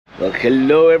Well,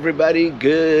 hello everybody,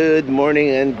 good morning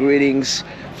and greetings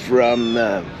from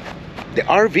the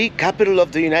RV capital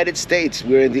of the United States.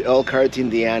 We're in the Elkhart,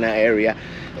 Indiana area.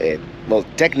 Well,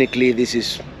 technically this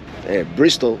is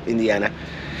Bristol, Indiana.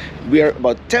 We are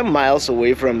about 10 miles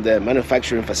away from the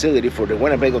manufacturing facility for the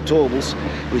Winnebago towables,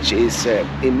 which is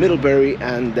in Middlebury,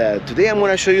 and today I'm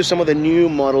going to show you some of the new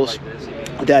models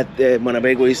that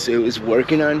Winnebago is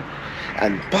working on,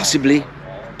 and possibly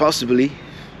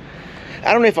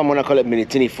I don't know if I'm gonna call it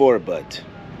Minnie 4, but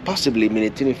possibly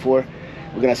Minnie 4.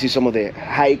 We're gonna see some of the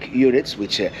hike units,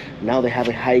 which now they have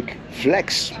a hike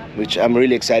flex, which I'm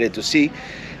really excited to see.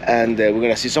 And we're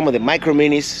gonna see some of the micro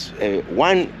minis,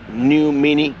 one new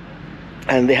mini,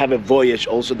 and they have a Voyage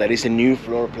also that is a new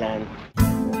floor plan.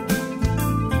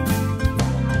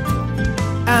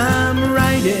 I'm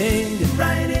riding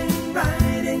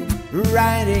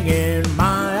in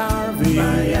my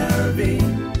RV,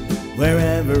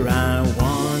 wherever I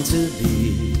want to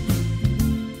be,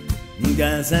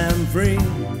 'cause I'm free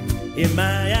in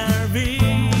my RV,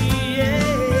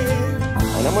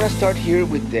 yeah. And I'm gonna start here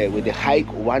with the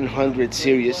Hike 100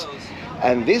 series,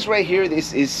 and this right here,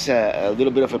 this is a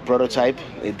little bit of a prototype.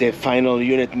 The final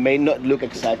unit may not look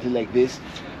exactly like this,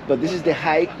 but this is the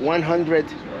Hike 100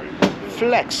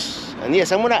 Flex. And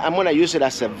yes, I'm gonna use it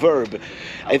as a verb.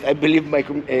 I believe my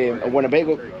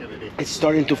Winnebago is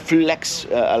starting to flex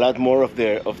a lot more of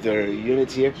their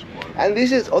units here. And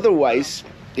this is otherwise,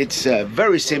 it's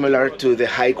very similar to the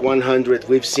Hike 100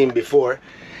 we've seen before.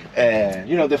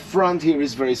 You know, the front here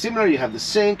is very similar. You have the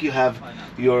sink, you have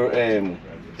your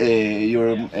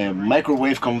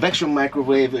microwave, convection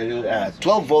microwave,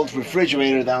 12-volt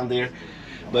refrigerator down there.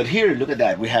 But here, look at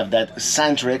that. We have that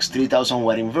Santrex 3000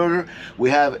 watt inverter. We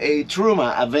have a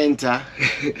Truma Aventa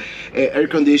air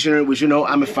conditioner, which you know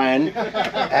I'm a fan.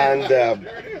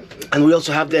 And we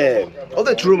also have all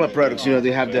the Truma products. You know,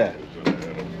 they have the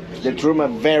Truma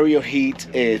Vario Heat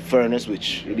furnace,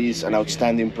 which it is an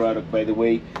outstanding product, by the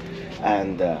way.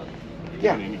 And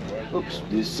yeah, oops,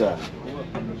 this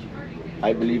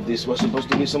I believe this was supposed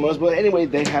to be some else, but anyway,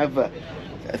 they have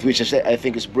which I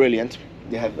think is brilliant.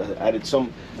 They have added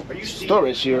some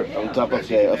storage here on top of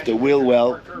the wheel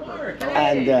well,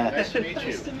 and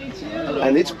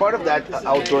it's part of that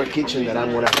outdoor kitchen that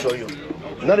I'm going to show you.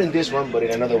 Not in this one, but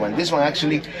in another one. This one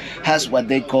actually has what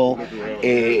they call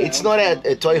it's not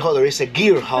a toy hauler, it's a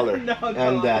gear hauler.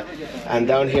 And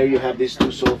down here you have these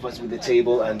two sofas with the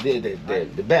table and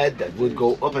the bed that would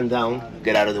go up and down,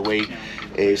 get out of the way,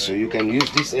 so you can use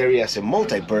this area as a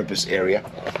multi-purpose area.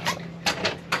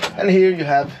 And here you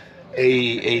have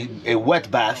a wet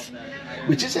bath,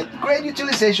 which is a great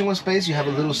utilization of space. You have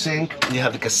a little sink, you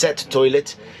have the cassette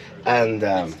toilet, and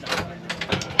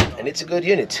it's a good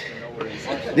unit.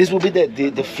 This will be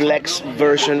the flex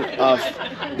version of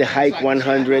the Hike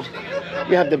 100.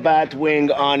 You have the bat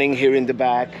wing awning here in the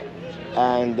back,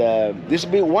 and this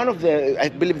will be one of the, I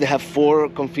believe they have 4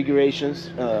 configurations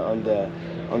on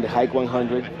the Hike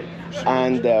 100,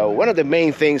 and one of the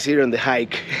main things here on the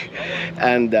Hike,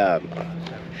 and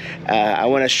I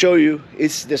want to show you,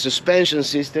 it's the suspension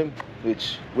system,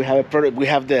 which we have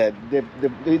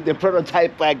the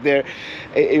prototype back there.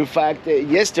 In fact,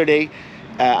 yesterday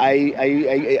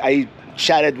I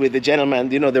chatted with the gentleman,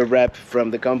 you know, the rep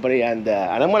from the company, and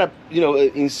I'm gonna, you know,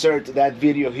 insert that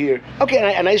video here. Okay,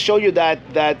 and I show you that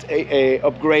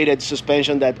upgraded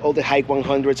suspension that all the Hike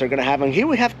 100s are gonna have. And here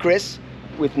we have Chris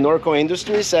with Norco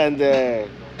Industries, and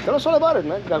tell us all about it,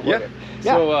 man. Yeah.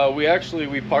 So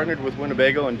we partnered with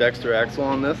Winnebago and Dexter Axle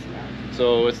on this.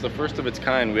 So it's the first of its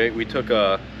kind. We took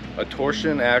a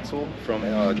torsion axle from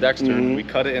Dexter, and we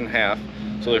cut it in half.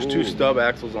 So there's 2 stub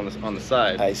axles on the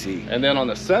side. I see. And then on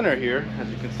the center here, as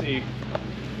you can see,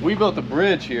 we built a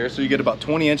bridge here, so you get about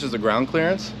 20 inches of ground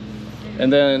clearance.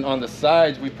 And then on the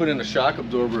sides, we put in a shock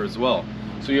absorber as well.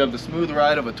 So you have the smooth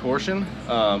ride of a torsion,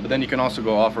 but then you can also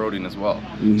go off-roading as well.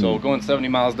 So going 70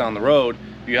 miles down the road,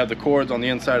 you have the cords on the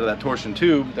inside of that torsion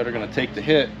tube that are going to take the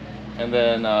hit, and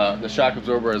then the shock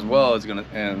absorber as well is going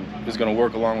to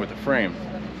work along with the frame.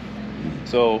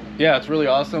 So yeah, it's really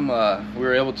awesome. We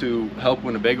were able to help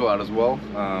Winnebago out as well.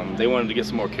 They wanted to get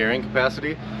some more carrying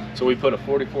capacity, so we put a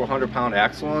 4,400 pound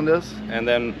axle on this, and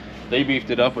then they beefed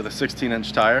it up with a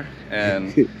 16-inch tire,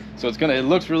 and so it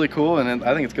looks really cool, and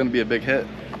I think it's going to be a big hit.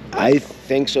 I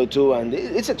think so too, and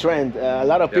it's a trend. A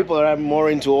lot of people are more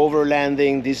into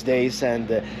overlanding these days, and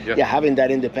yeah, having that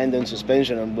independent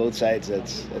suspension on both sides, I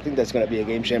think that's going to be a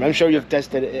game changer. I'm sure you've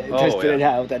tested it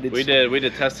out. And we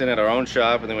did testing at our own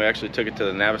shop, and then we actually took it to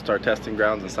the Navistar testing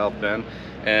grounds in South Bend,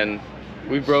 and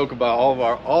we broke about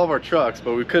all of our trucks,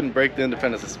 but we couldn't break the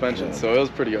independent suspension, so it was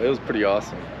pretty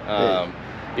awesome.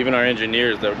 even our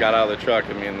engineers that got out of the truck,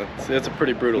 I mean, it's a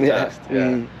pretty brutal test.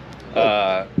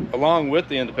 Yeah. Along with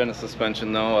the independent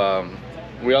suspension though,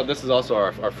 this is also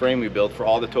our frame we built for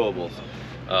all the towables.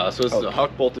 So this is a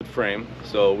huck bolted frame,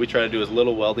 so we try to do as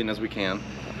little welding as we can.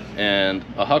 And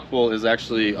a huck bolt is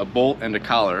actually a bolt and a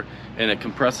collar, and it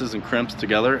compresses and crimps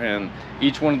together, and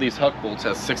each one of these huck bolts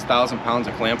has 6,000 pounds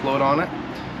of clamp load on it.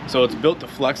 So it's built to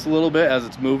flex a little bit as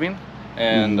it's moving,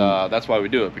 and that's why we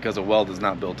do it, because a weld is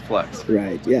not built to flex.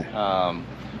 Right, yeah.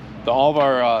 All of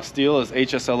our steel is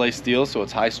HSLA steel, so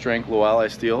it's high strength, low alloy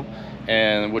steel,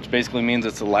 and which basically means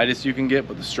it's the lightest you can get,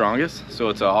 but the strongest. So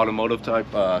it's an automotive type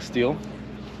steel.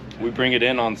 We bring it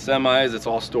in on semis, it's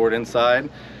all stored inside.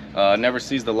 Never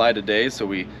sees the light of day, so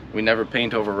we never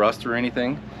paint over rust or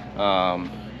anything.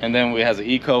 And then we has an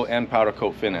e-coat and powder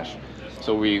coat finish.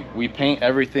 So we paint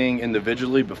everything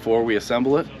individually before we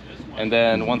assemble it, and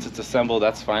then once it's assembled,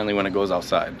 that's finally when it goes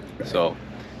outside. So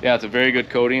yeah, it's a very good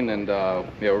coating, and yeah,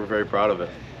 we're very proud of it.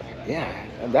 Yeah,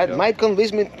 and that might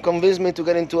convince me to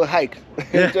get into a hike,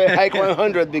 into a hike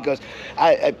 100, because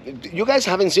you guys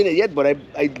haven't seen it yet, but I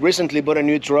recently bought a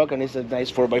new truck, and it's a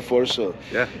nice 4x4, so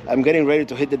yeah, I'm getting ready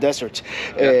to hit the desert.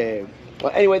 Yeah.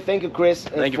 Well, anyway, thank you, Chris,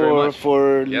 thank you very much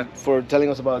for telling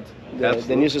us about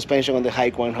the new suspension on the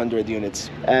Hike 100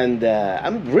 units. And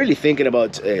I'm really thinking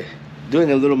about doing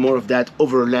a little more of that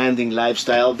overlanding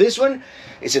lifestyle. This one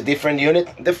is a different unit.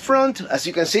 The front, as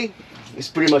you can see, is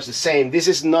pretty much the same. This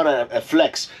is not a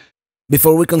flex.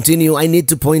 Before we continue, I need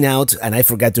to point out, and I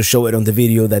forgot to show it on the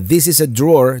video, that this is a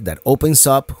drawer that opens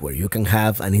up where you can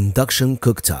have an induction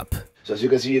cooktop. So as you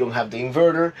can see, you don't have the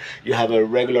inverter, you have a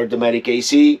regular Dometic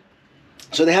AC.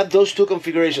 So they have those two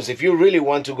configurations. If you really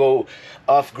want to go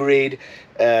off-grid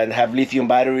and have lithium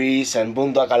batteries and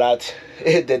boondock a lot,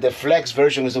 the Flex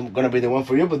version is going to be the one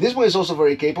for you. But this one is also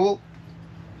very capable.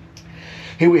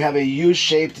 Here we have a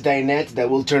U-shaped dinette that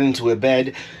will turn into a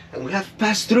bed, and we have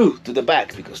pass-through to the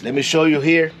back, because let me show you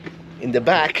here in the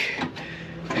back.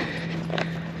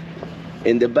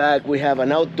 In the back we have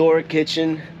an outdoor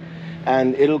kitchen,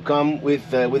 and it'll come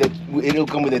with a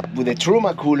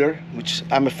Truma cooler, which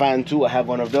I'm a fan too. I have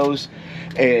one of those.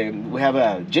 We have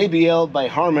a JBL by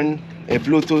Harman, a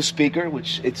Bluetooth speaker,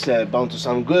 which it's bound to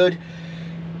sound good.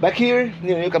 Back here,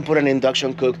 you can put an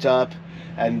induction cooktop,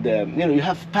 and you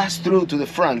have pass through to the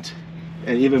front,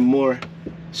 and even more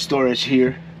storage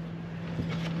here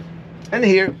and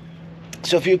here.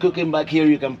 So if you're cooking back here,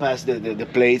 you can pass the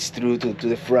plates through to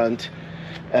the front.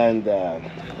 And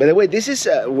by the way, this is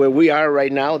where we are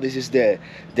right now. This is the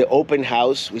open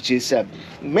house, which is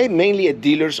mainly a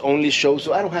dealers only show,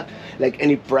 so I don't have like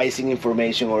any pricing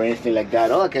information or anything like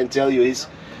that. All I can tell you is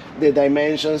the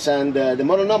dimensions and the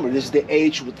model number. This is the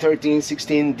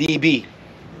H1316DB,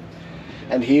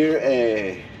 and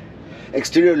here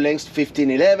exterior length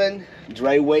 1511,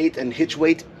 dry weight and hitch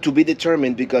weight to be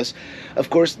determined, because of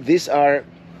course these are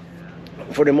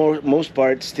for the most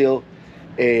part still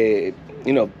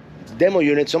demo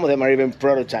units. Some of them are even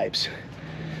prototypes.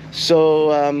 So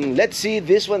let's see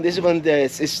this one. This one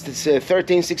it's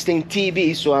 1316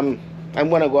 TB. So I'm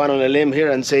gonna go out on a limb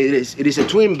here and say it is a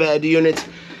twin bed unit,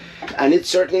 and it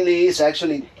certainly is.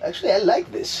 Actually I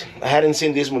like this. I hadn't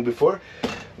seen this one before.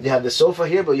 You have the sofa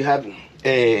here, but you have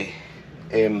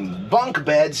bunk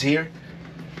beds here,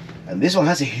 and this one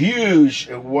has a huge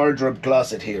wardrobe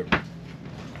closet here.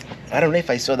 I don't know if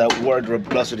I saw that wardrobe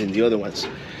closet in the other ones.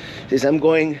 Since I'm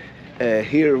going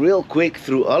here real quick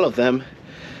through all of them,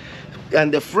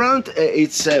 and the front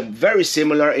it's very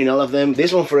similar in all of them.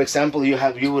 This one, for example, you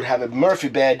would have a Murphy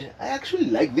bed. I actually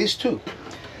like this too.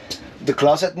 The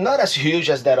closet not as huge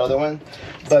as that other one,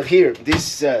 but here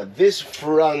this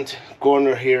front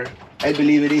corner here, I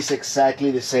believe it is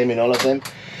exactly the same in all of them.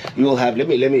 You will have let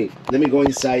me go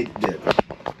inside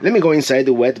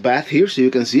the wet bath here so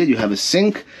you can see it. You have a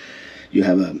sink, you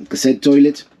have a cassette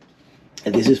toilet,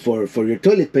 and this is for your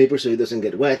toilet paper so it doesn't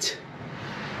get wet.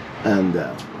 And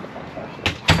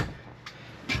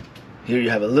here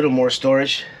you have a little more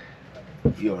storage,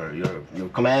 your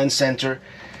command center.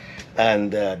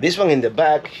 And this one in the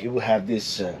back, you will have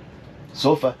this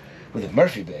sofa with a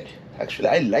Murphy bed. Actually,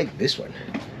 I like this one.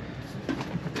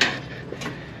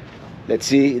 Let's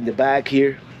see in the back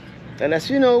here. And as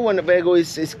you know, Winnebago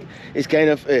is kind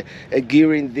of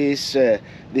gearing this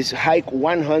Hike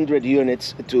 100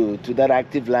 units to that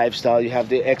active lifestyle. You have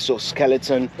the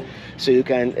exoskeleton, so you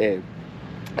can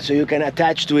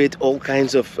attach to it all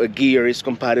kinds of gear. It's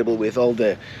compatible with all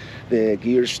the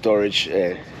gear storage.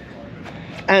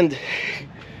 And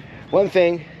one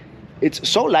thing, it's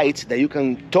so light that you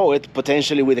can tow it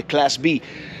potentially with a Class B.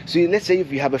 So let's say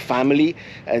if you have a family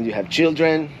and you have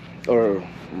children or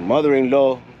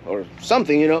mother-in-law or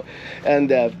something, you know,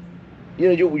 and you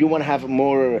know, you want to have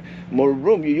more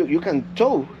room. You can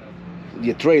tow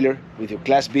your trailer with your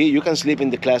Class B. You can sleep in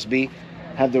the Class B,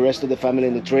 have the rest of the family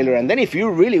in the trailer, and then if you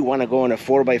really want to go on a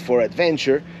 4x4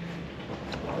 adventure,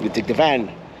 you take the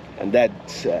van, and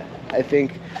that's I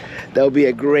think that would be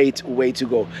a great way to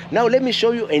go. Now let me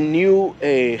show you a new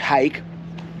hike.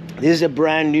 This is a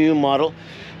brand new model.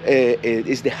 It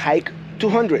is the Hike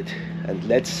 200, and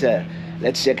let's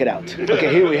check it out.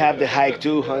 Okay, here we have the Hike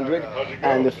 200,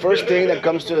 and the first thing that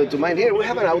comes to mind here, we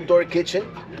have an outdoor kitchen,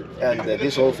 and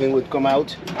this whole thing would come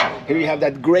out. Here you have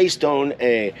that gray stone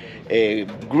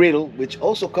griddle, which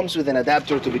also comes with an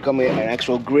adapter to become an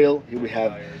actual grill. Here we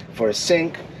have for a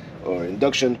sink or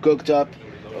induction cooktop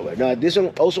or whatnot. This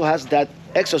one also has that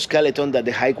exoskeleton that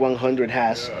the Hike 100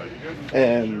 has.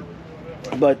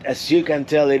 But as you can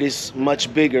tell, it is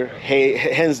much bigger,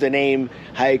 hence the name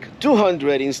Hike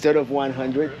 200 instead of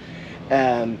 100.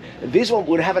 This one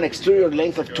would have an exterior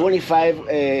length of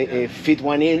 25 feet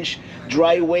 1 inch,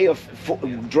 dry weight of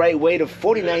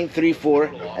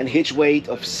 49.34, and hitch weight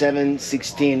of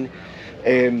 716.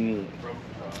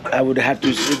 I would have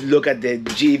to look at the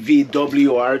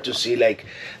GVWR to see like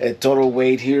a total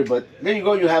weight here, but there you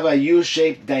go. You have a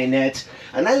U-shaped dinette,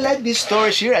 and I like this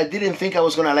storage here. I didn't think I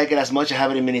was gonna like it as much. I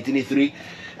have it in Minnie 3,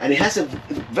 and it has a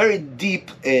very deep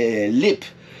lip,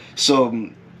 so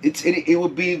it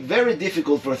would be very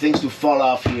difficult for things to fall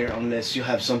off here unless you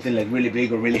have something like really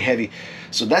big or really heavy.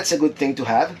 So that's a good thing to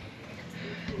have.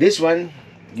 This one,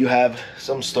 you have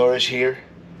some storage here.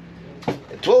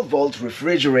 A 12-volt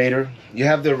refrigerator. You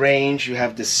have the range, you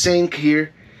have the sink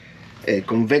here, a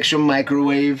convection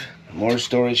microwave, more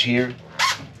storage here.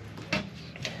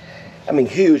 I mean,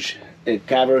 huge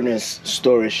cavernous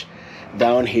storage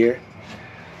down here.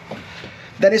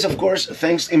 That is, of course,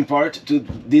 thanks in part to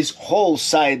this whole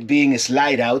side being a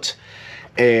slide out.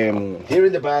 Here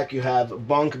in the back you have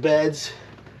bunk beds,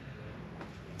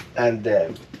 and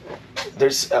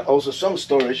there's also some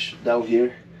storage down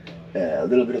here, a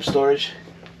little bit of storage.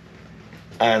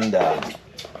 And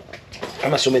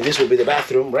I'm assuming this will be the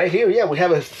bathroom right here. Yeah, we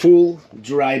have a full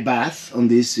dry bath on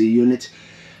this unit.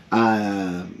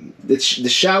 The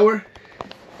shower,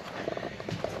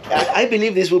 I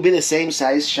believe this will be the same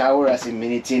size shower as in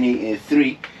Minnie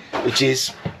 3, which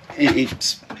is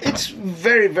it's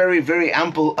very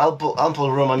ample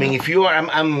room. I mean, if you are,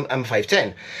 I'm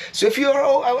 5'10", so if you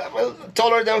are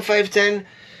taller than 5'10",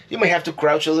 you may have to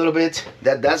crouch a little bit.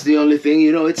 That's the only thing,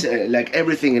 you know. It's like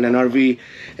everything in an RV,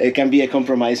 it can be a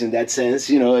compromise in that sense,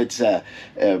 you know. It's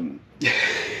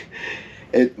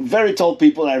very tall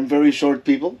people and very short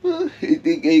people.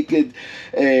 It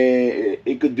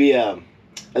could be a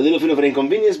little bit of an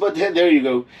inconvenience, but there you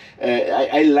go.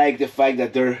 I like the fact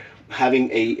that they're having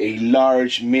a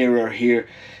large mirror here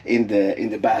in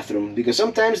the bathroom, because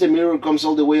sometimes the mirror comes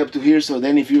all the way up to here, so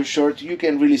then if you're short you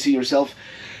can really see yourself.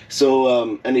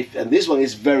 So and this one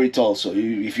is very tall, so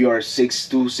if you are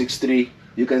 6'2", 6'3",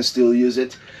 you can still use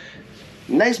it.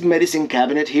 Nice medicine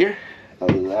cabinet here, a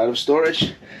lot of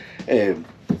storage, a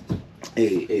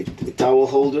towel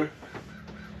holder,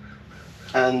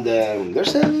 and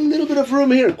there's a little bit of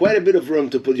room here, quite a bit of room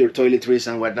to put your toiletries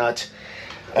and whatnot.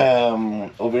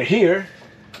 Over here,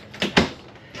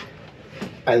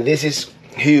 and this is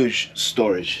huge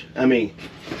storage. I mean,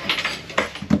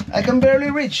 I can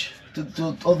barely reach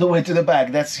to all the way to the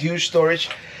back. That's huge storage.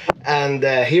 And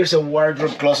here's a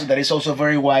wardrobe closet that is also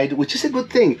very wide, which is a good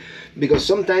thing, because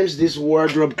sometimes these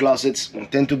wardrobe closets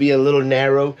tend to be a little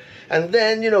narrow, and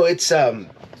then, you know, it's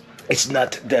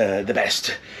not the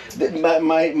best.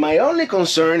 My only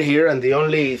concern here, and the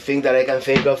only thing that I can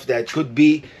think of that could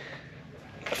be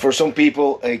for some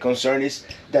people a concern, is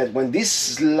that when this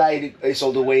slide is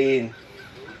all the way in,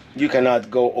 you cannot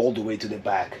go all the way to the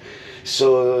back.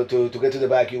 So to get to the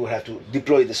back, you will have to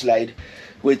deploy the slide,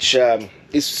 which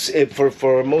is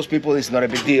for most people is not a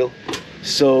big deal.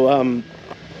 So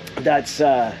that's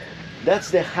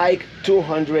the Hike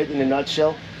 200 in a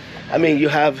nutshell. I mean, you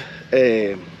have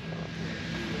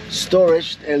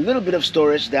storage, a little bit of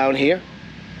storage down here,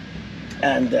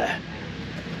 and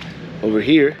over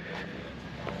here,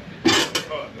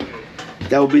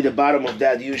 that will be the bottom of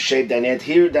that U-shaped dinette.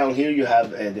 Here, down here, you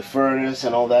have the furnace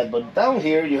and all that, but down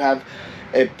here you have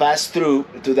a pass-through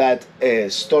to that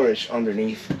storage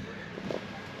underneath.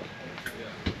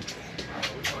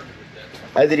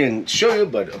 I didn't show you,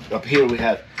 but up here we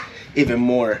have even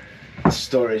more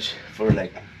storage for,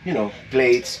 like, you know,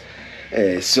 plates,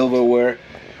 silverware.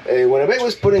 Winnebago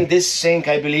was putting this sink,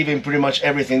 I believe, in pretty much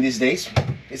everything these days.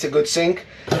 It's a good sink.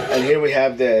 And here we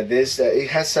have this. It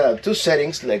has two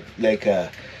settings, like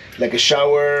a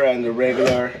shower and a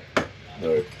regular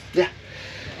or yeah.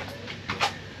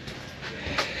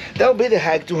 That will be the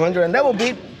hike 200, and that will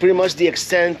be pretty much the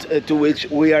extent to which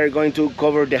we are going to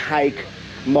cover the hike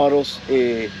models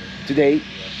today.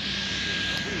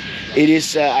 It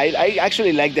is I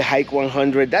actually like the hike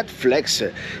 100. That flex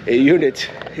unit,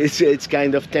 it's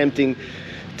kind of tempting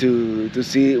to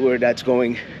see where that's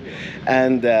going.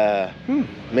 And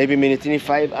maybe Minnie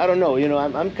 5, I don't know, you know,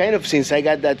 I'm kind of, since I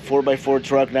got that 4x4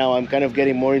 truck now, I'm kind of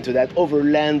getting more into that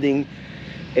overlanding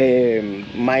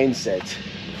mindset.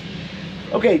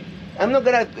 Okay, I'm not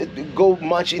gonna go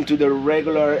much into the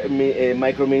regular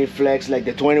Micro Minnie FLX like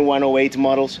the 2108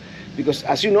 models, because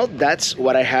as you know, that's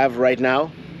what I have right now,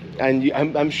 and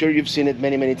I'm sure you've seen it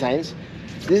many times.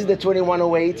 This is the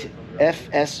 2108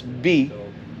 FSB,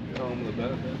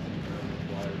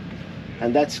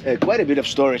 and that's quite a bit of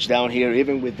storage down here.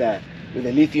 Even with the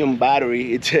lithium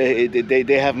battery,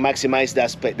 they have maximized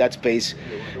that space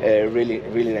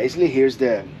really nicely. Here's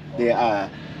the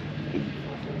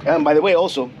and by the way,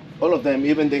 also all of them,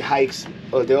 even the hikes,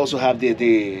 they also have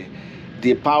the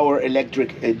power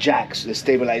electric jacks, the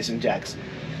stabilizing jacks.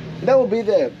 That will be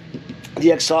the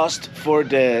exhaust for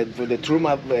the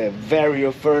Truma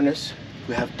Vario furnace.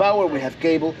 We have power, we have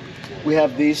cable, we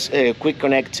have this quick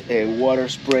connect water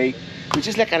spray, which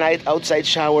is like an outside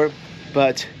shower,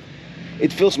 but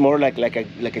it feels more like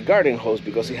a garden hose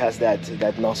because it has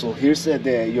that nozzle. Here's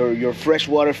your fresh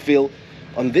water fill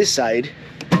on this side,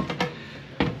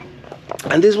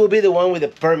 and this will be the one with the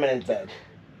permanent bed.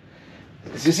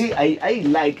 You see, I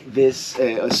like this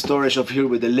storage up here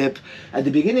with the lip. At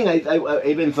the beginning, I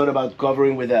even thought about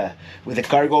covering with a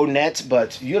cargo net,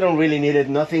 but you don't really need it.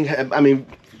 Nothing. I mean,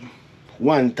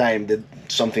 one time that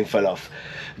something fell off.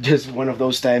 Just one of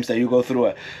those times that you go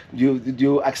through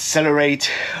you accelerate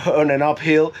on an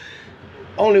uphill.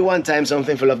 Only one time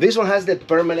something fell off. This one has the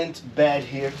permanent bed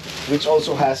here, which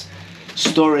also has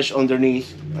storage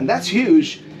underneath, and that's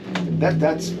huge.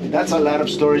 That's a lot of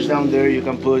storage down there. You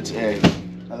can put a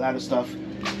lot of stuff.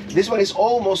 This one is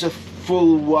almost a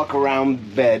full walk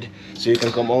around bed, so you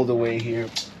can come all the way here.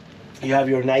 You have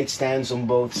your nightstands on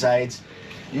both sides.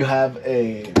 You have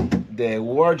the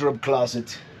wardrobe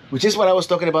closet, which is what I was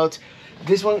talking about.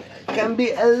 This one can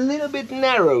be a little bit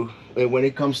narrow when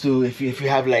it comes to if you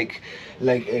have like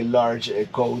a large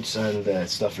coats and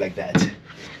stuff like that.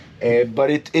 But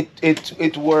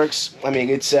it works. I mean,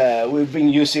 it's we've been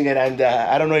using it, and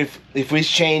I don't know if we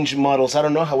change models, I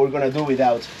don't know how we're gonna do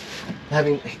without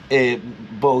having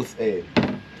both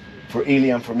for Eli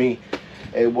and for me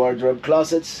wardrobe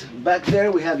closets. Back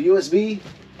there we have USB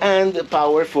and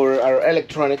power for our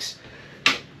electronics.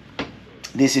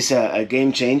 This is a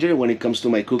game changer when it comes to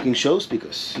my cooking shows,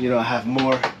 because you know I have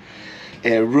more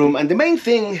room. And the main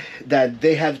thing that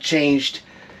they have changed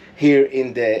here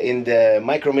in the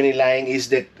Micro Minnie line is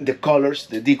the colors,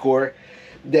 the decor.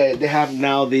 They have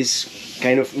now this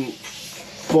kind of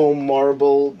foam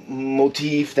marble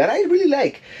motif that I really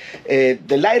like.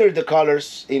 The lighter the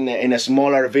colors in a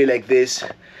small RV like this,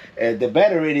 the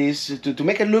better it is to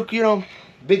make it look, you know,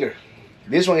 bigger.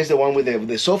 This one is the one with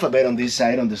the sofa bed on this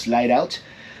side, on the slide out.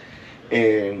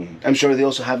 I'm sure they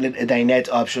also have a dinette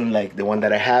option like the one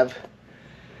that I have.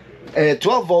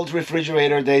 12-volt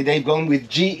refrigerator. They've gone with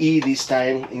GE this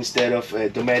time instead of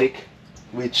Dometic,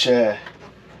 which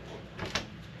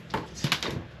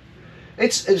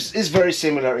it's very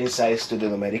similar in size to the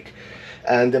Dometic.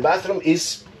 And the bathroom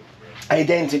is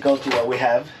identical to what we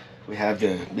have. We have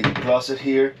the big closet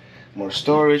here, more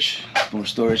storage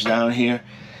down here,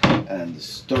 and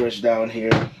storage down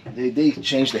here. They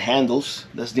changed the handles.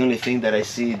 That's the only thing that I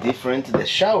see different. The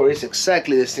shower is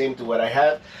exactly the same to what I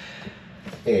have.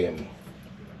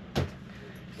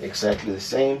 Exactly the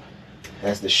same.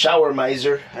 Has the shower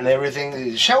miser and everything.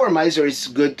 The shower miser is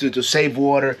good to save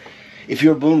water if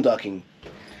you're boondocking,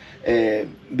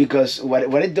 because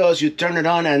what it does, you turn it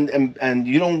on and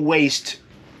you don't waste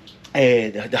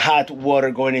the hot water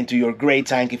going into your gray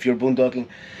tank. If you're boondocking,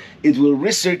 it will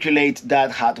recirculate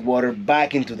that hot water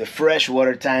back into the fresh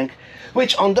water tank,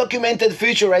 which undocumented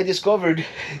feature I discovered.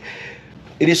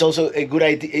 It is also a good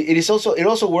idea. It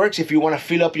also works if you want to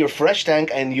fill up your fresh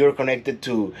tank and you're connected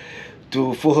to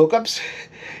full hookups.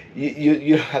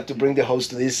 You have to bring the hose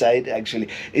to this side. Actually,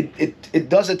 it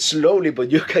does it slowly,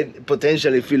 but you can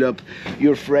potentially fill up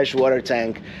your fresh water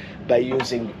tank by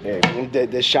using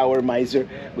the shower miser,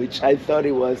 which I thought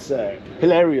it was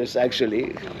hilarious.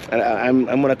 Actually, I'm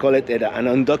gonna call it an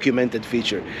undocumented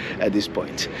feature at this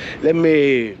point.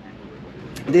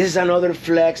 This is another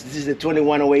Flex. This is the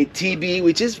 2108 TB,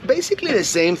 which is basically the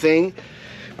same thing,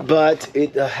 but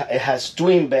it has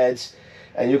twin beds,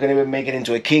 and you can even make it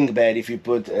into a king bed if you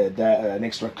put an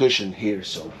extra cushion here.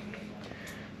 So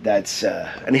That's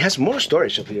and it has more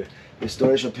storage up here. The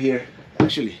storage up here,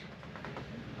 actually,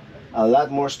 a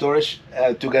lot more storage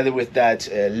together with that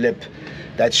lip,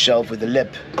 that shelf with the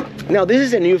lip. Now this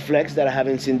is a new Flex that I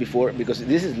haven't seen before because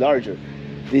this is larger.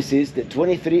 This is the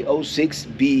 2306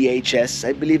 BHS.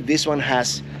 I believe this one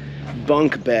has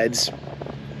bunk beds,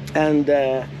 and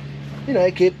you know,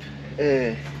 I keep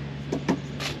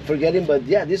forgetting, but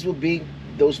yeah, this would be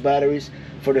those batteries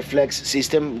for the Flex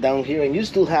system down here, and you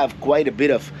still have quite a bit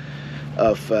of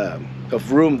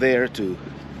room there to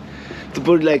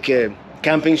put like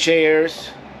camping chairs.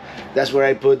 That's where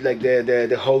I put like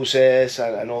the hoses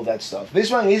and all that stuff. This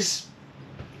one is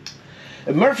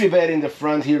a Murphy bed in the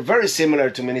front here, very similar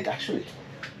to Minnie. Actually,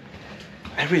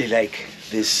 I really like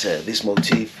this this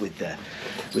motif with the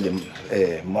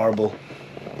marble.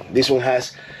 This one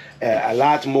has a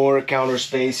lot more counter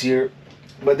space here,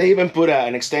 but they even put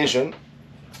an extension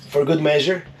for good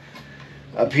measure.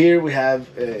 Up here we have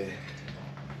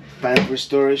pantry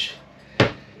storage.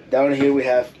 Down here we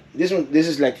have this one. This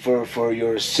is like for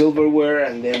your silverware,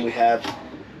 and then we have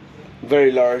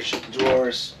very large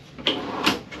drawers.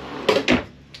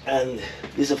 And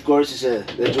this, of course, is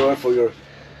the drawer for your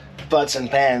pots and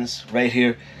pans right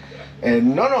here.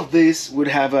 And none of this would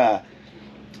have a.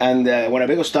 And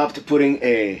Winnebago stopped putting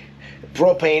a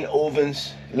propane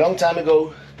ovens a long time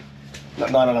ago.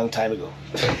 Not a long time ago.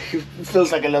 It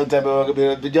feels like a long time ago,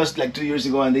 but just like 2 years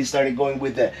ago, and they started going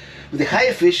with the high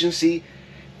efficiency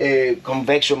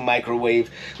convection microwave,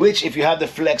 which, if you have the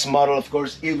Flex model, of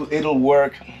course, it'll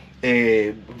work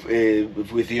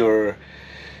with your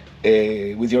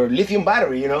lithium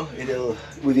battery. You know, it'll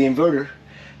with the inverter.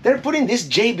 They're putting this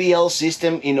JBL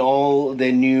system in all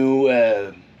the new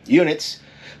units,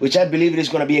 which I believe is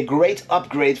going to be a great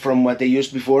upgrade from what they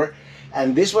used before.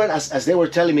 And this one, as they were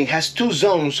telling me, has 2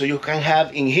 zones, so you can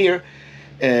have in here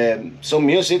some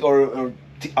music or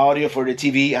audio for the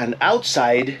TV, and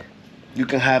outside you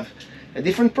can have a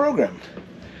different program,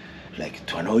 like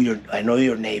to I know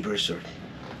your neighbors, or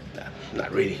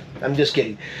not really. I'm just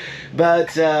kidding.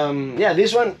 But yeah,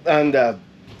 this one, and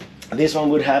this one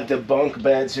would have the bunk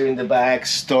beds here in the back,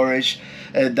 storage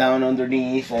down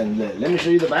underneath, and let me show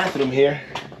you the bathroom here.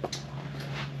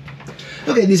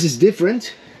 Okay, this is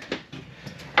different.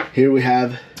 Here we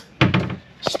have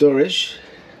storage.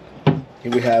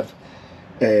 Here we have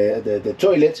the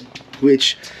toilet,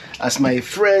 which, as my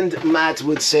friend Matt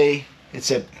would say,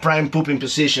 it's a prime pooping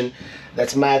position.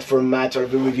 That's Matt from Matt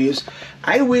RV Reviews.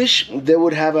 I wish they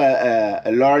would have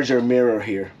a larger mirror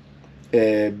here,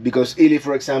 because Illy,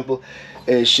 for example,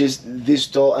 she's this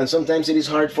tall, and sometimes it is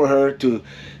hard for her to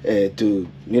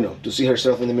you know, to see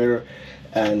herself in the mirror,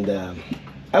 and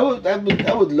I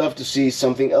would love to see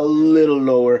something a little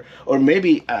lower, or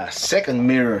maybe a second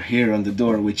mirror here on the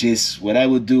door, which is what I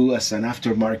would do as an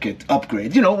aftermarket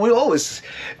upgrade. You know, we always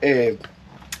do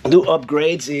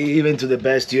upgrades even to the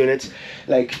best units.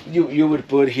 Like you would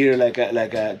put here like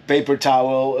a paper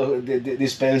towel the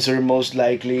dispenser, most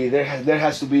likely. There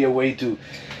has to be a way to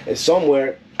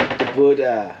somewhere to put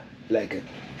like a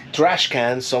trash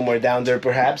can somewhere down there,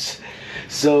 perhaps.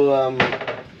 So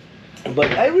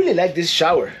but I really like this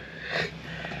shower.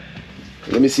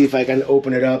 Let me see if I can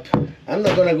open it up. I'm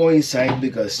not gonna go inside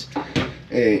because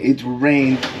it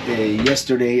rained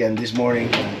yesterday and this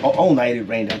morning. All night it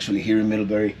rained, actually, here in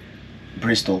Middlebury,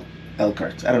 Bristol,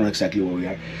 Elkhart. I don't know exactly where we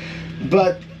are,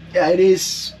 but yeah, it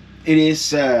is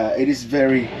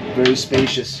very, very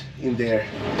spacious in there.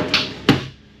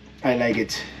 I like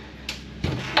it.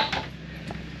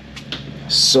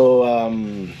 So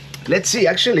let's see.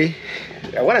 Actually,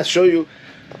 I want to show you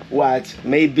what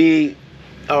may be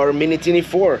our Minnie Teeny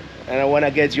 4, and I want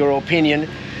to get your opinion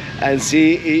and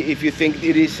see if you think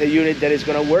it is a unit that is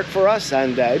going to work for us.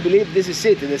 And I believe this is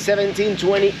it, the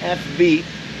 1720 FB.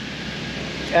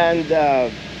 And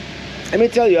let me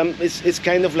tell you, it's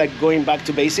kind of like going back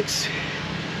to basics.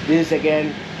 This is,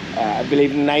 again, I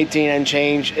believe 19 and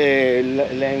change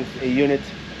length unit.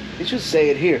 It should say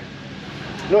it here.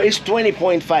 No, it's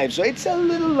 20.5, so it's a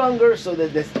little longer. So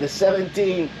that the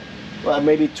 17, well,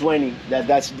 maybe 20.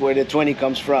 That's where the 20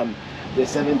 comes from. The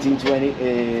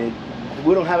 1720.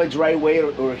 We don't have a dry weight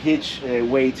or hitch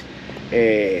weight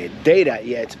data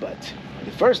yet, but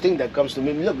the first thing that comes to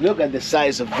me, look at the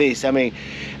size of this. I mean,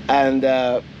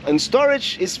 and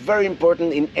storage is very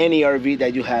important in any RV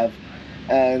that you have.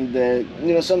 And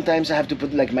you know, sometimes I have to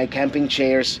put like my camping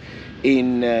chairs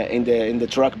in the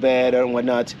truck bed or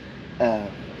whatnot.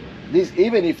 This,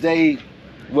 even if they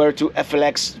were to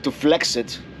FLX, to flex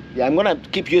it, yeah, I'm gonna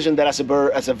keep using that as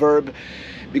a verb,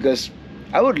 because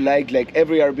I would like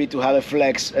every RV to have a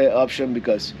flex option,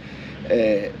 because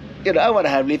you know, I want to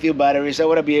have lithium batteries. I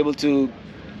want to be able to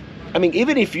I mean,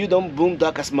 even if you don't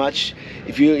boondock as much,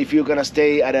 if you're gonna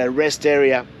stay at a rest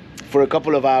area for a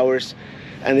couple of hours,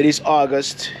 and it is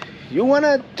August, you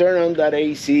wanna turn on that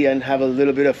AC and have a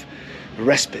little bit of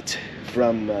respite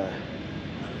from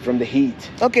the heat.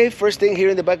 Okay, first thing here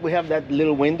in the back, we have that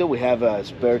little window. We have a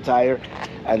spare tire,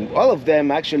 and all of them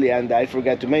actually, and I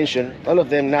forgot to mention, all of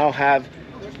them now have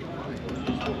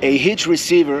a hitch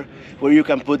receiver where you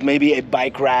can put maybe a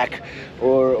bike rack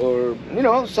or you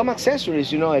know, some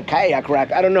accessories, you know, a kayak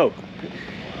rack, I don't know,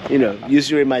 you know,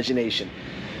 use your imagination.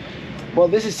 Well,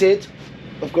 this is it.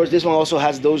 Of course, this one also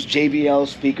has those JBL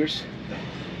speakers,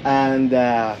 and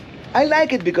I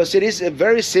like it because it is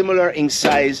very similar in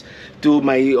size to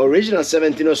my original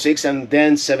 1706 and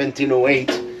then 1708.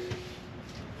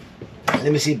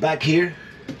 Let me see, back here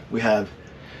we have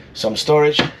some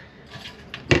storage.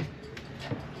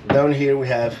 Down here we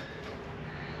have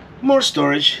more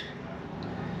storage.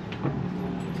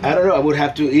 I don't know,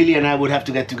 Ilya and I would have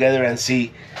to get together and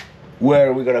see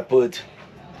where we're gonna put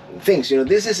things. You know,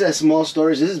 this is a small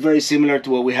storage. This is very similar to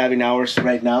what we have in ours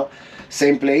right now.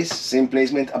 Same place, same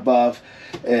placement above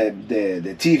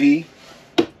the TV,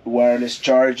 wireless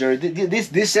charger.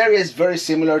 This area is very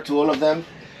similar to all of them.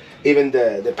 Even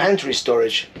the pantry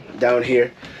storage down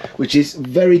here, which is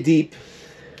very deep.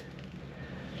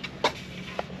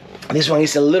 This one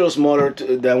is a little smaller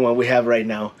than what we have right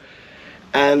now.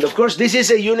 And of course, this is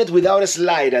a unit without a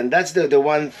slide, and that's the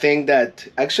one thing that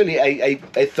actually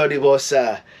I thought it was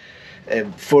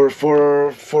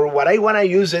for what I want to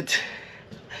use it.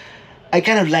 I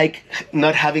kind of like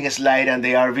not having a slide and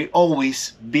the RV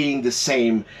always being the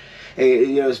same.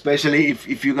 You know, especially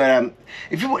if you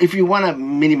want to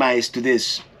minimize to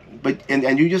this, but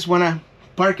and you just want to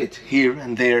park it here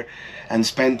and there and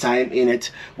spend time in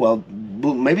it, well,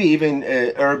 maybe even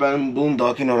urban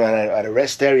boondocking or at a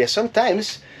rest area.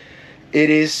 Sometimes it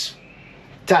is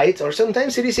tight, or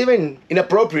sometimes it is even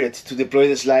inappropriate to deploy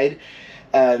the slide,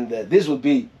 and this would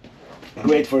be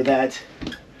great for that.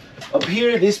 Up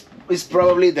here, this is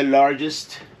probably the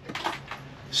largest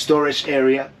storage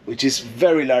area, which is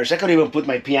very large. I could even put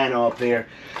my piano up there.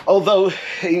 Although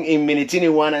in Minnie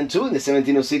 1 and 2, in the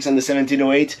 1706 and the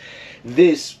 1708,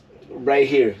 this right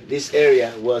here, this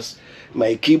area was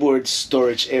my keyboard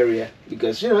storage area,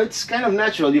 because you know, it's kind of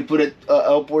natural. You put it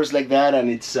upwards like that and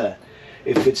it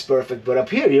fits perfect. But up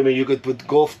here, I mean, you could put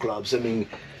golf clubs, I mean,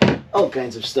 all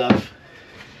kinds of stuff.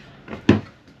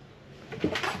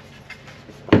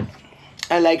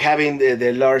 I like having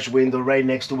the large window right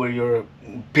next to where your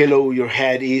pillow, your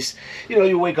head is. You know,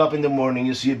 you wake up in the morning,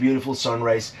 you see a beautiful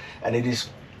sunrise, and it is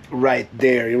right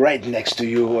there, right next to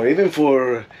you. Or even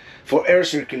for air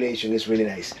circulation, it's really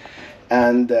nice.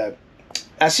 And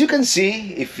as you can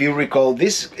see, if you recall,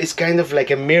 this is kind of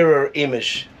like a mirror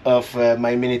image of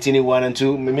my Minnie 1 and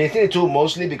 2. Minnie 2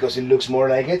 mostly because it looks more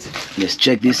like it. Let's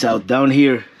check this out down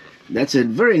here. That's a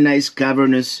very nice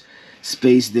cavernous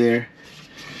space there.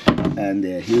 And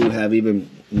here we have even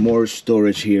more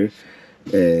storage here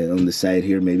on the side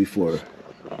here, maybe for,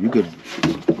 you could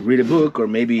read a book, or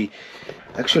maybe,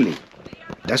 actually,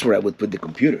 that's where I would put the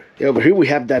computer. Yeah, over here we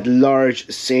have that large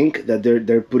sink that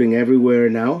they're putting everywhere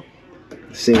now.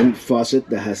 Same faucet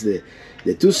that has the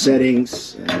two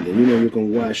settings, and then, you know, you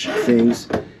can wash things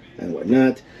and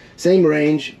whatnot. Same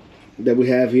range that we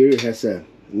have here. It has a,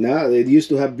 now it used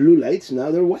to have blue lights,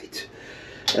 now they're white.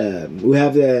 We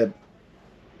have the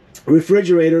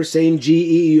refrigerator, same GE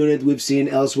unit we've seen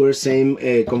elsewhere, same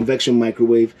convection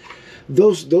microwave.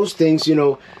 Those things, you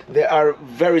know, they are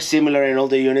very similar in all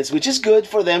the units, which is good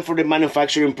for them for the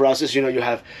manufacturing process. You know, you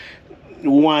have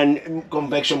one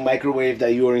convection microwave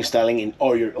that you are installing in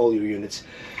all your units.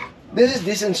 This is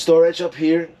decent storage up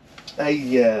here.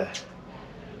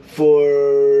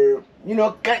 For, you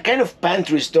know, kind of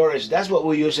pantry storage. That's what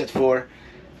we use it for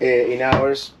in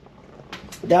ours.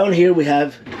 Down here we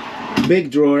have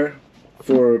big drawer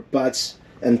for pots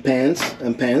and pans,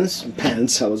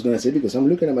 I was gonna say, because I'm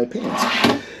looking at my pants.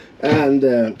 And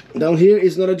down here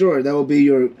is not a drawer, that will be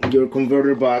your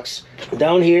converter box.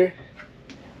 Down here,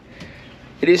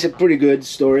 it is a pretty good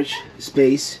storage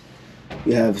space.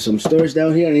 You have some storage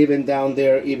down here, and even down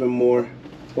there, even more.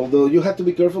 Although you have to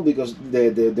be careful because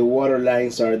the water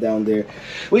lines are down there.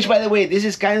 Which, by the way, this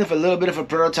is kind of a little bit of a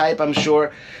prototype, I'm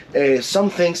sure. Some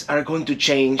things are going to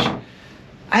change.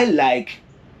 I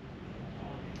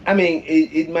mean,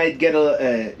 it might get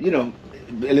you know,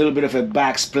 a little bit of a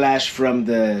backsplash from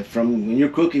when you're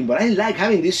cooking, but I like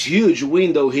having this huge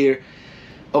window here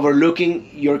overlooking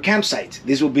your campsite.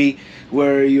 This will be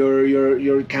where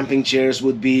your camping chairs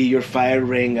would be, your fire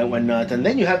ring and whatnot. And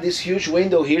then you have this huge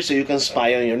window here so you can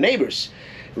spy on your neighbors.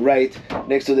 right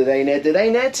next to the dinette. The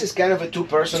dinette is kind of a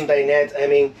two-person dinette. I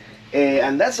mean,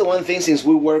 and that's the one thing, since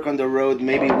we work on the road,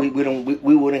 maybe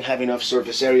we wouldn't have enough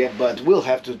surface area, but we'll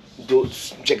have to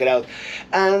check it out.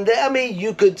 And I mean,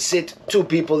 you could sit two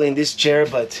people in this chair,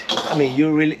 but I mean,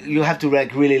 you have to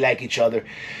really like each other.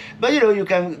 But you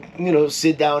can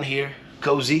sit down here,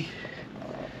 cozy,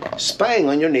 spying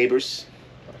on your neighbors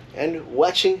and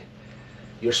watching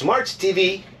your smart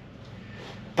TV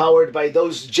powered by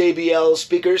those JBL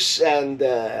speakers. And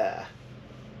yeah,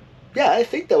 I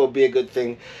think that would be a good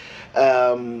thing.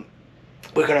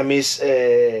 We're gonna miss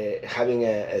having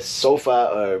a sofa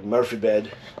or Murphy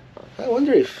bed. I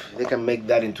wonder if they can make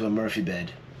that into a Murphy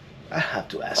bed. I have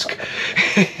to ask.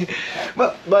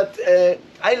 but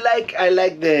I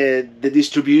like the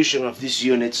distribution of this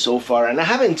unit so far, and I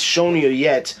haven't shown you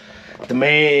yet the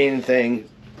main thing,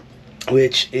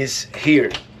 which is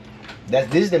here.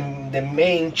 That this is the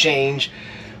main change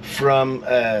from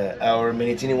our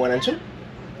Minnie 1 and 2,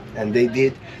 and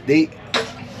they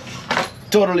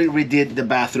totally redid the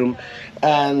bathroom.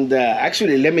 And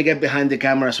actually, let me get behind the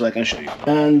camera so I can show you.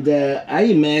 And I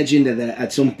imagine that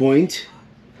at some point,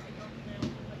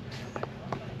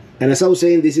 and as I was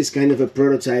saying, this is kind of a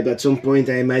prototype. At some point,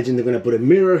 I imagine they're gonna put a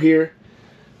mirror here,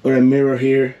 or a mirror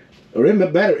here, or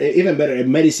even better, a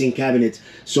medicine cabinet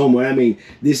somewhere. I mean,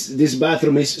 this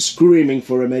bathroom is screaming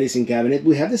for a medicine cabinet.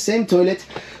 We have the same toilet,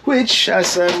 which,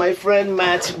 as my friend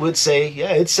Matt would say,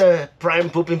 yeah, it's a prime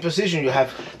pooping position. You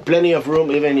have plenty of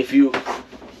room, even if you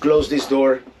close this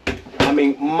door. I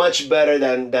mean, much better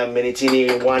than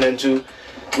Minnie 1 and 2,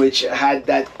 which had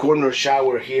that corner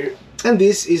shower here. And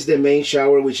this is the main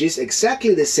shower, which is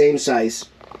exactly the same size.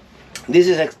 This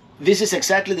is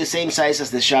exactly the same size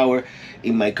as the shower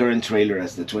in my current trailer,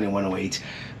 as the 2108.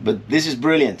 But this is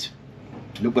brilliant.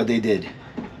 Look what they did.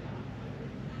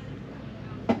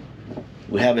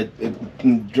 We have a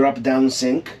drop-down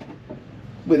sink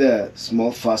with a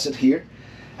small faucet here.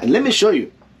 And let me show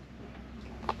you.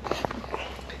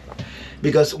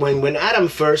 Because when Adam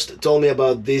first told me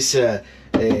about this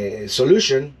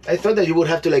solution, I thought that you would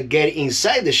have to like get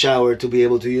inside the shower to be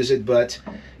able to use it, but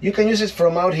you can use it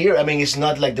from out here. I mean, it's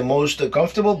not like the most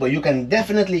comfortable, but you can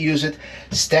definitely use it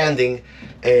standing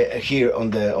here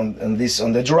on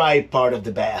the dry part of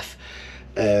the bath.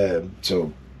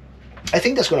 So I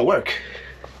think that's gonna work.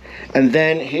 And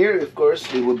then here, of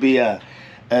course, it would be the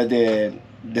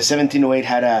 1708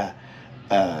 had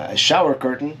a shower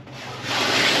curtain.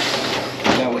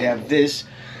 Now we have this,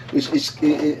 which is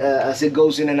as it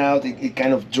goes in and out, it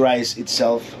kind of dries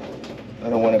itself. I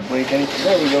don't want to break anything.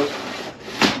 There we go.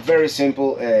 Very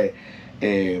simple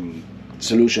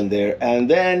solution there. And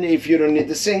then if you don't need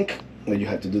the sink, well, you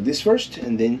have to do this first,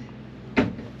 and then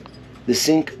the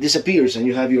sink disappears, and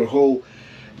you have your whole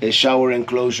shower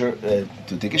enclosure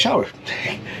to take a shower.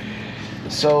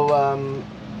 So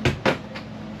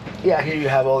yeah, here you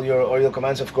have all your audio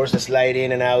commands. Of course, the slide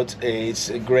in and out,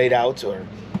 it's grayed out or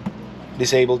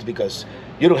disabled because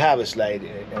you don't have a slide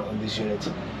on this unit,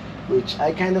 which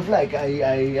I kind of like.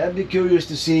 I'd be curious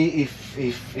to see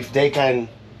if they can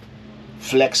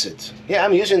flex it. Yeah,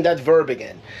 I'm using that verb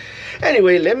again.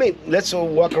 Anyway, let's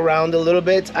walk around a little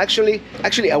bit. Actually,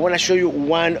 I want to show you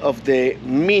one of the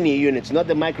Minnie units, not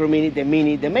the Micro Minnie, the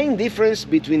Minnie. The main difference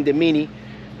between the Minnie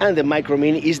and the Micro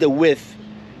Minnie is the width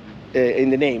in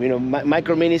the name. You know,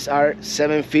 Micro Minis are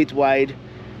 7 feet wide,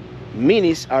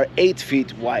 Minis are 8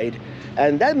 feet wide,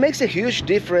 and that makes a huge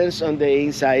difference on the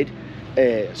inside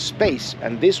space.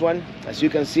 And this one, as you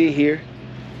can see here,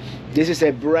 this is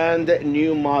a brand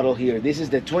new model here. This is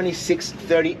the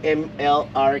 2630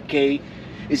 MLRK.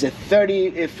 It's a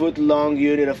 30-foot long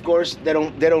unit. Of course, they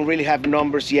don't really have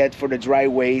numbers yet for the dry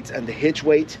weight and the hitch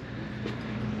weight.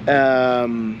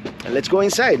 Let's go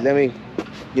inside. Let me,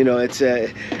 it's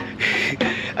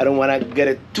I don't want to get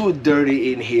it too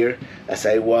dirty in here as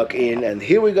I walk in. And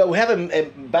here we go. We have a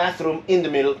bathroom in the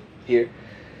middle here.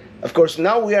 Of course,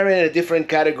 now we are in a different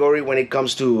category when it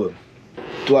comes to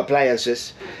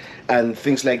appliances and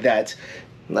things like that.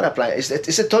 Not appliance.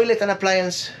 It's a toilet and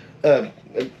appliance. That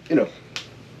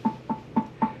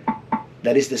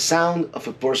is the sound of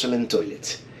a porcelain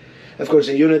toilet. Of course,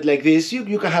 a unit like this,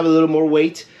 you can have a little more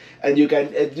weight, and you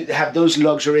can have those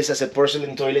luxuries as a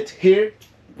porcelain toilet. Here,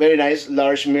 very nice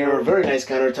large mirror, very nice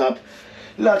countertop,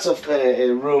 lots of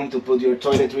room to put your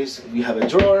toiletries. You have a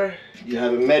drawer, you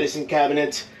have a medicine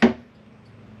cabinet,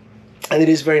 and it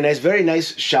is very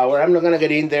nice shower. I'm not gonna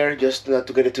get in there just not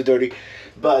to get it too dirty,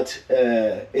 but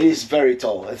it is very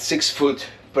tall. A 6-foot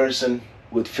person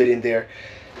would fit in there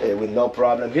with no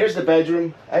problem. Here's the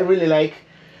bedroom. I really like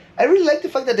the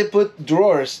fact that they put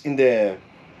drawers in the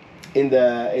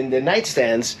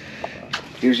nightstands.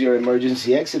 Here's your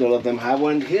emergency exit. All of them have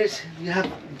one. You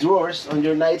have drawers on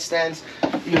your nightstands.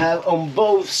 You have on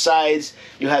both sides,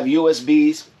 you have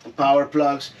USBs, power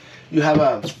plugs. You have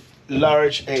a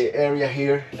large area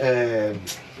here,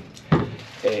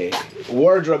 a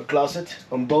wardrobe closet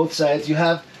on both sides. You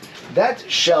have that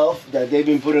shelf that they've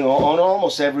been putting on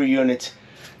almost every unit.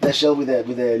 That shelf with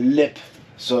a lip,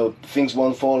 so things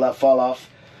won't fall off.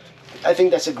 I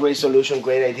think that's a great solution,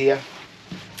 great idea.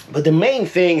 But the main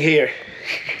thing here,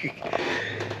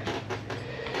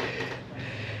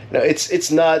 no,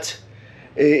 it's not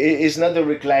the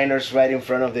recliners right in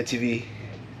front of the TV.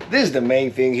 This is the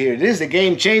main thing here. This is the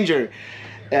game changer,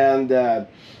 and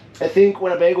I think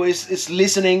Winnebago is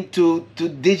listening to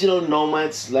digital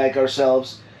nomads like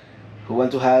ourselves who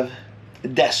want to have a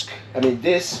desk. I mean,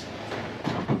 this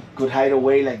could hide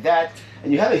away like that,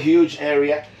 and you have a huge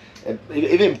area,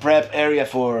 even prep area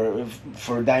for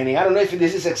dining. I don't know if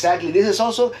this is exactly. This is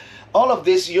also all of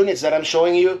these units that I'm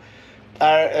showing you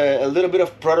are a little bit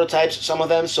of prototypes, some of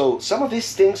them. So some of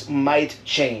these things might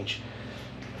change.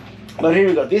 But here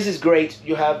we go. This is great.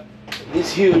 You have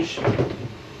this huge.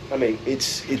 I mean,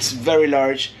 it's very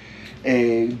large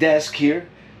desk here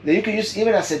that you can use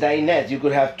even as a dinette. You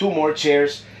could have 2 more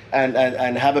chairs and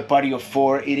have a party of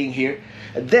 4 eating here.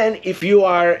 And then if you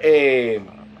are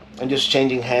I'm just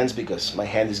changing hands because my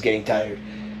hand is getting tired.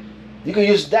 You can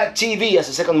use that TV as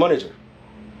a second monitor.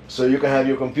 So you can have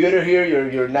your computer here,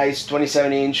 your nice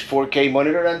 27-inch 4K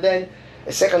monitor, and then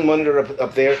a second monitor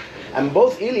up there. And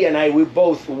both Ili and I, we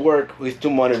both work with 2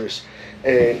 monitors.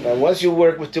 And once you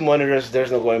work with 2 monitors,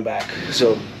 there's no going back.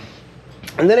 So,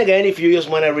 and then again, if you just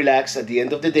want to relax at the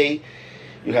end of the day,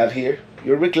 you have here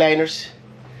your recliners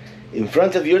in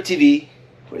front of your TV,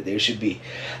 where they should be.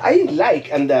 I like,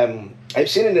 and I've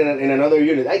seen it in another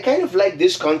unit. I kind of like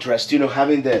this contrast, you know,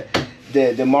 having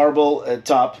the marble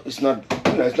top. It's not,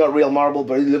 you know, it's not real marble,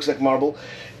 but it looks like marble,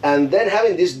 and then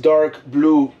having this dark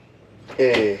blue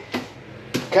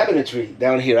cabinetry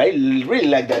down here. I really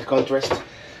like that contrast.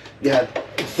 You have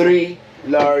 3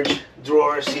 large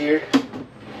drawers here.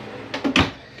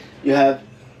 You have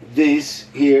this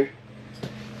here.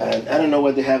 And I don't know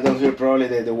what they have down here, probably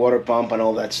the water pump and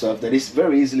all that stuff that is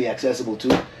very easily accessible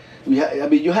too. I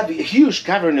mean, you have a huge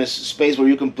cavernous space where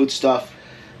you can put stuff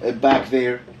back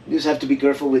there. You just have to be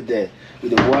careful with the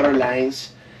water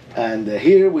lines. And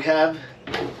here we have,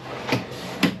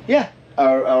 yeah,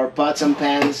 our pots and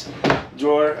pans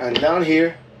drawer. And down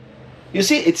here, you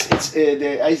see,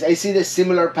 I see the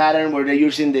similar pattern where they're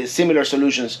using the similar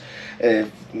solutions. You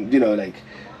know, like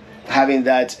having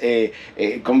that a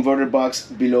converter box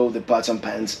below the pots and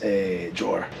pans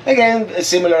drawer. Again,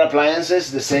 similar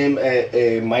appliances, the same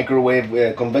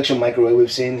microwave, convection microwave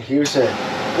we've seen. Here's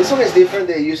this one is different.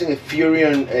 They're using a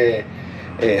Furion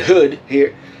hood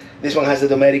here. This one has the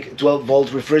Dometic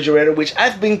 12-volt refrigerator, which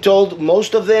I've been told in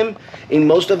most of them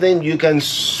you can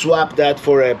swap that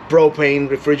for a propane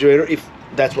refrigerator if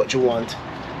that's what you want.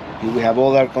 Here we have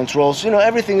all our controls. You know,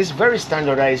 everything is very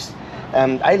standardized.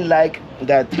 I like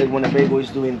that Winnebago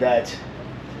is doing that.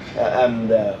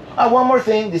 One more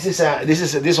thing.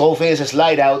 This whole thing is a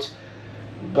slide out,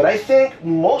 but I think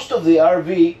most of the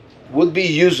RV would be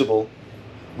usable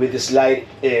with the slide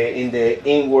in the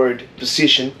inward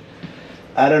position.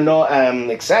 I don't know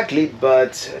exactly,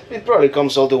 but it probably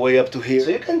comes all the way up to here.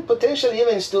 So you can potentially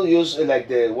even still use like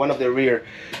one of the rear,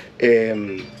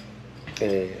 you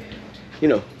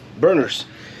know, burners.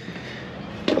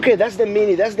 Okay, that's the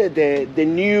Mini. That's the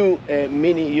new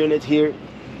Mini unit here.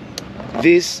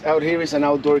 This out here is an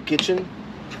outdoor kitchen,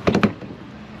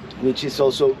 which is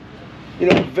also, you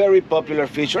know, very popular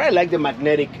feature. I like the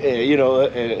magnetic, you know,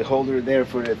 holder there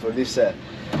for this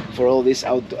for all these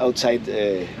outside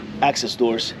access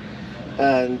doors.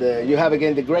 And you have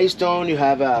again the gray stone. You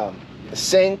have a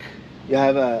sink. You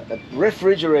have a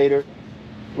refrigerator,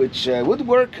 which would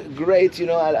work great. You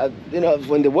know,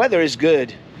 when the weather is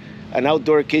good. An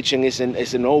outdoor kitchen is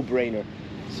a no-brainer,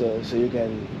 so you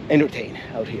can entertain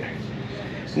out here.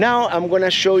 Now I'm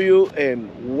gonna show you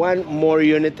one more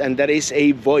unit, and that is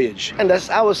a Voyage. And as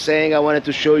I was saying, I wanted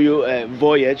to show you a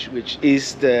Voyage, which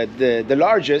is the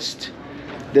largest,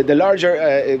 the larger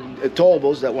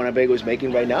towables that Winnebago is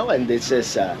making right now. And this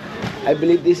is, I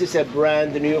believe this is a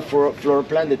brand new floor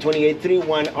plan, the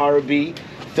 2831 RB,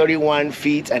 31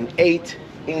 feet and 8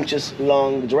 inches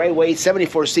long, dry weight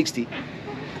 7460.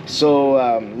 So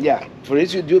yeah, for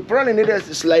this you probably need a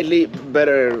slightly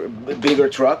bigger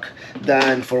truck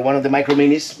than for one of the Micro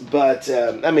Minis, but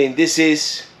I mean, this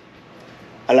is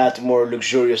a lot more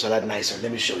luxurious, a lot nicer.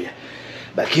 Let me show you.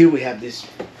 Back here we have this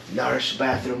large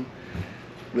bathroom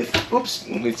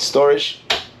with storage.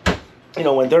 you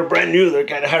know, when they're brand new, they're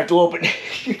kind of hard to open.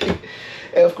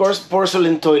 And of course,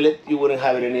 porcelain toilet. You wouldn't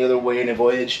have it any other way in a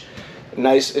Voyage.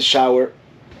 Nice shower.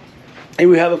 And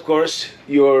we have, of course,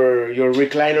 your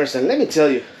recliners. And let me tell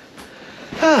you,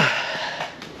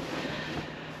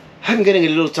 I'm getting a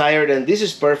little tired, and this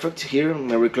is perfect here.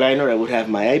 My recliner. I would have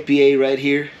my IPA right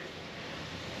here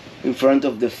in front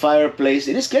of the fireplace.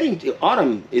 It is getting,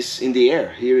 autumn is in the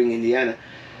air here in Indiana.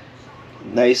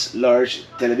 Nice large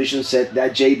television set,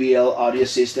 that JBL audio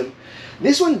system.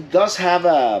 This one does have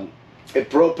a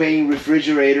propane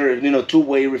refrigerator, you know,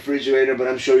 two-way refrigerator, but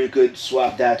I'm sure you could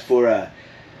swap that for a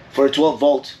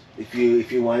 12-volt if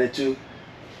you wanted to.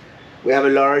 We have a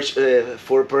large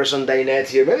 4-person dinette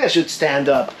here. Maybe I should stand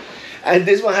up. And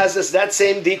this one has that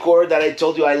same decor that I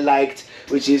told you I liked,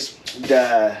 which is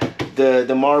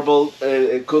the marble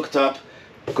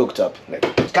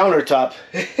countertop,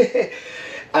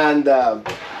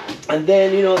 and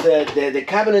then, you know, the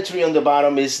cabinetry on the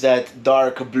bottom is that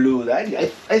dark blue. I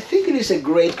think it is a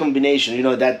great combination, you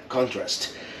know, that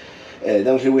contrast.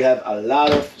 Down here we have a lot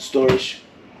of storage.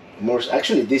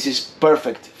 Actually, this is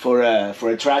perfect for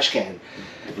a trash can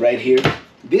right here.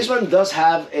 This one does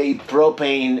have a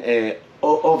propane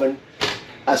oven,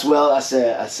 as well as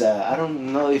a I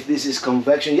don't know if this is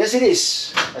convection. Yes, it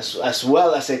is, as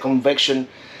well as a convection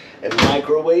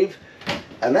microwave.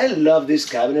 And I love this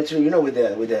cabinetry, you know, with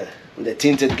the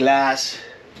tinted glass.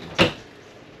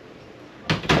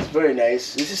 It's very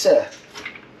nice. This is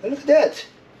look at that,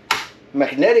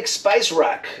 magnetic spice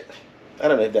rack. I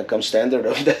don't know if that comes standard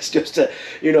or that's just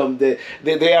you know,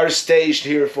 they are staged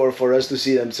here for us to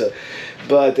see them. So,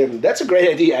 but that's a great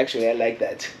idea actually. I like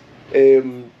that.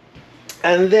 And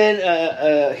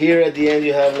then here at the end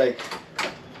you have, like,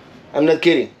 I'm not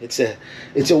kidding, it's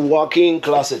a walk-in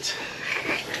closet.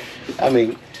 I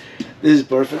mean, this is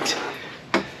perfect.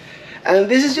 And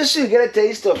this is just to get a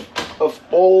taste of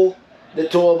all the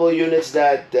towable units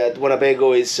that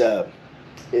Winnebago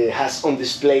has on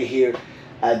display here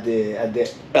at the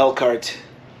Elkhart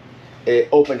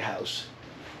open house.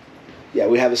 Yeah,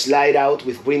 we have a slide out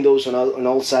with windows on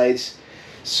all sides.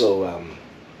 So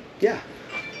yeah.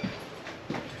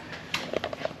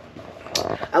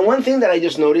 And one thing that I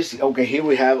just noticed, okay, here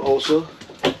we have also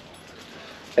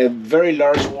a very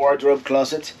large wardrobe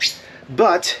closet,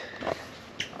 but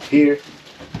here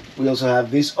we also have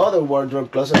this other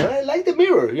wardrobe closet, and I like the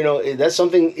mirror. You know, that's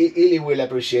something Illy will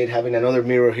appreciate, having another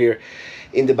mirror here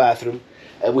in the bathroom.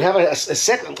 We have a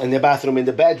second in the bathroom. In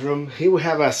the bedroom here we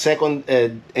have a second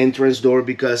entrance door,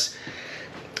 because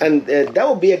that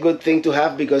would be a good thing to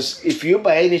have, because if you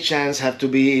by any chance have to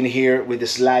be in here with the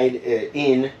slide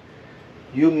in,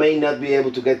 you may not be able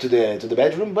to get to the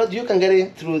bedroom, but you can get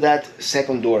in through that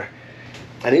second door.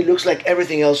 And it looks like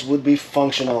everything else would be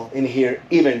functional in here,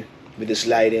 even with the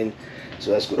slide in.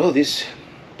 So that's good. Oh, this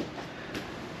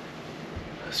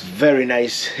is very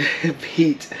nice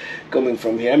heat coming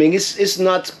from here. I mean, it's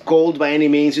not cold by any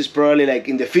means. It's probably like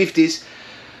in the 50s,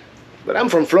 but I'm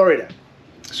from Florida,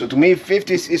 so to me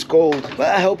 50s is cold. But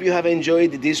I hope you have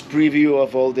enjoyed this preview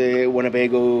of all the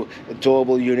Winnebago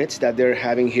towable units that they're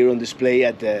having here on display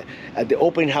at the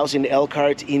open house in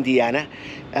Elkhart, Indiana,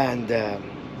 and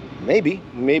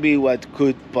maybe what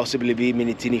could possibly be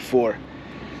Minnie 4.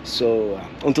 So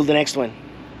until the next one,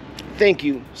 thank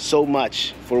you so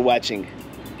much for watching,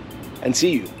 and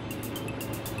see you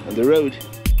on the road.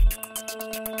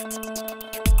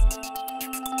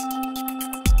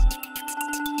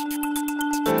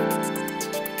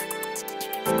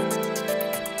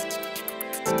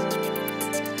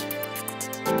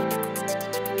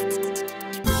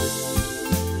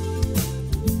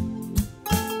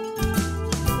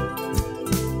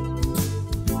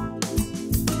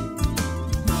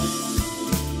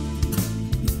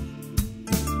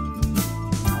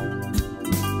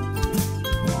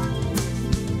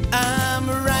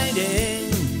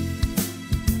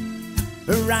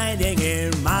 Riding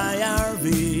in my